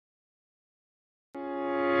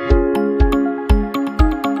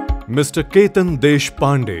Mr. Ketan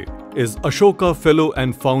Deshpande is Ashoka Fellow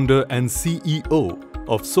and founder and CEO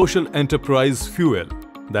of social enterprise Fuel,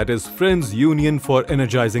 that is Friends Union for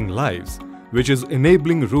Energizing Lives, which is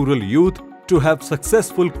enabling rural youth to have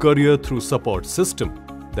successful career through support system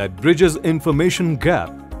that bridges information gap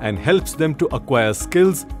and helps them to acquire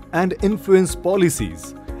skills and influence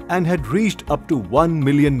policies, and had reached up to 1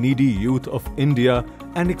 million needy youth of India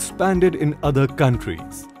and expanded in other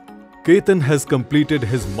countries. Ketan has completed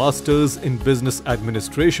his Masters in Business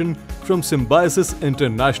Administration from Symbiosis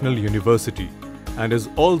International University and is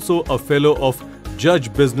also a Fellow of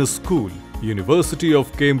Judge Business School, University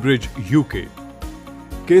of Cambridge, UK.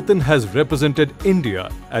 Ketan has represented India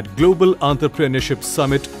at Global Entrepreneurship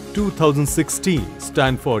Summit 2016,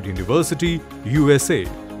 Stanford University, USA.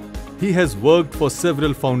 He has worked for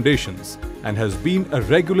several foundations and has been a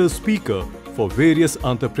regular speaker for various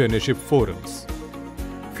entrepreneurship forums.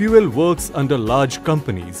 Fuel works under large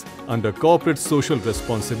companies under corporate social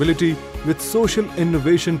responsibility with social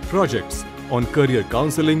innovation projects on career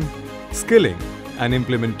counseling, skilling, and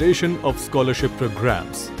implementation of scholarship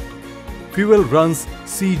programs. Fuel runs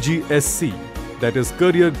CGSC, that is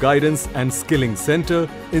Career Guidance and Skilling Center,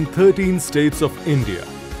 in 13 states of India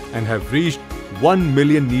and have reached 1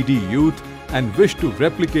 million needy youth and wish to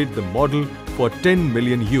replicate the model for 10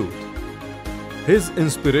 million youth. His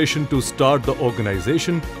inspiration to start the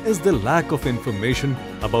organization is the lack of information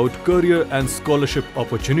about career and scholarship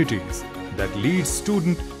opportunities that leads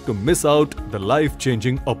students to miss out the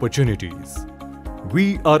life-changing opportunities.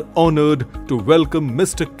 We are honored to welcome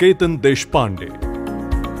Mr. Ketan Deshpande.